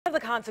The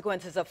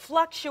consequences of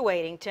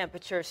fluctuating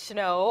temperatures,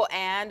 snow,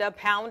 and a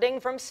pounding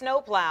from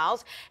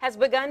snowplows has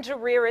begun to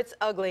rear its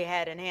ugly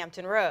head in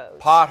Hampton Roads.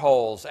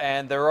 Potholes,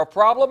 and they're a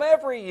problem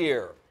every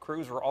year.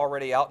 Crews are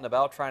already out and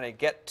about trying to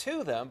get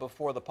to them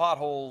before the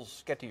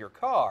potholes get to your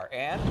car.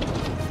 And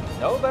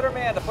no better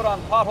man to put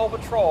on Pothole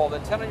Patrol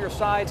than 10 on your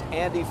side's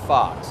Andy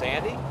Fox.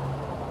 Andy?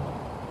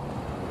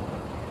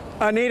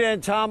 Anita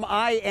and Tom,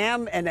 I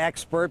am an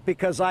expert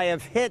because I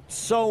have hit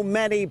so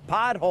many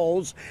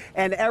potholes,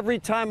 and every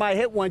time I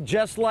hit one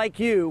just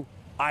like you,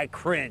 I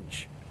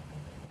cringe.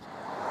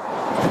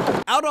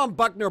 Out on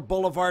Buckner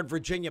Boulevard,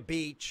 Virginia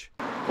Beach,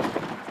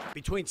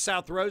 between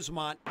South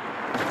Rosemont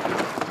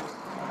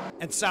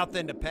and South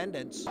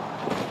Independence,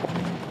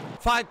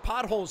 5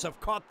 potholes have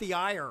caught the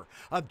ire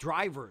of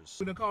drivers.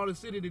 We're going to call the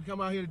city to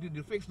come out here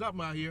to fix it up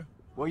out here.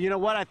 Well, you know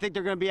what? I think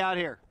they're going to be out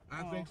here.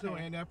 I think so,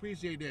 and I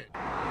appreciate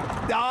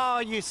that. Oh,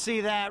 you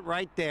see that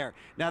right there.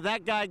 Now,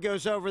 that guy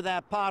goes over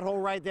that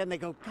pothole right there, and they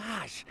go,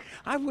 gosh,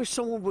 I wish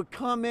someone would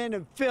come in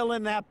and fill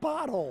in that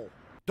pothole.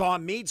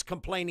 Dawn Mead's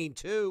complaining,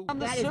 too.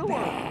 That is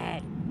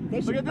bad.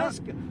 Look at this.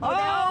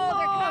 Oh,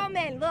 they're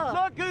coming. Look.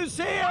 Look who's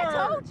here.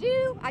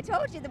 I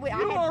told you that I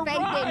have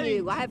faith in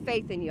you. I have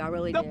faith in you. I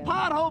really do. The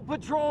Pothole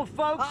Patrol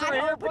folks are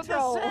here from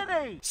Patrol. the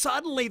city.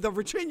 Suddenly, the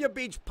Virginia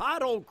Beach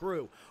pothole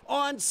crew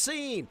on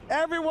scene.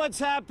 Everyone's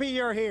happy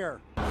you're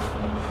here.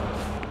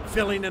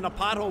 Filling in a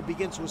pothole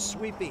begins with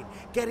sweeping,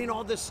 getting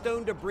all the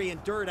stone debris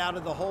and dirt out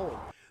of the hole.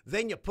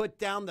 Then you put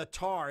down the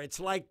tar. It's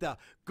like the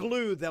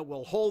glue that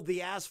will hold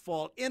the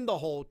asphalt in the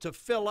hole to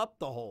fill up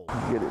the hole.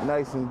 Get it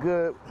nice and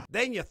good.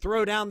 Then you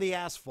throw down the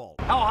asphalt.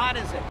 How hot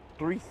is it?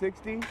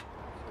 360.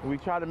 We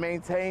try to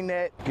maintain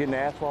that. Getting the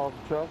asphalt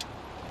off the truck,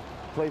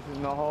 place it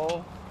in the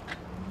hole.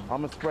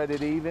 I'm gonna spread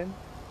it even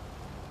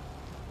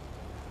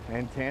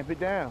and tamp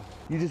it down.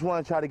 You just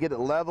want to try to get it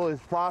level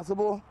as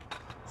possible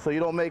so you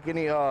don't make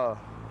any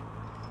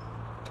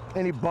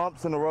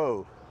bumps in the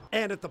road.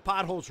 And if the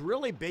pothole's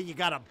really big, you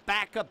gotta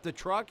back up the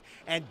truck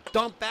and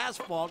dump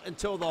asphalt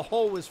until the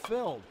hole is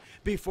filled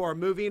before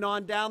moving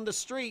on down the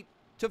street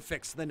to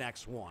fix the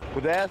next one.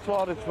 With the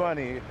asphalt, it's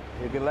funny.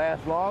 It can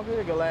last longer,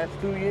 it can last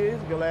 2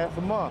 years, it can last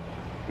a month.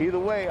 Either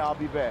way, I'll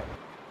be back.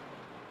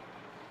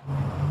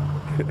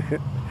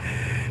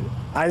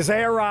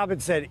 Isaiah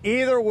Robinson,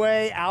 either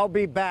way, I'll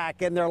be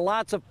back. And there are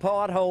lots of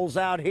potholes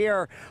out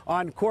here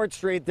on Court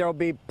Street. There'll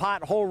be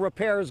pothole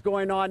repairs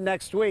going on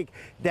next week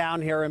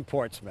down here in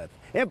Portsmouth.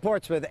 In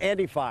Portsmouth,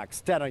 Andy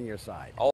Fox, 10 on your side.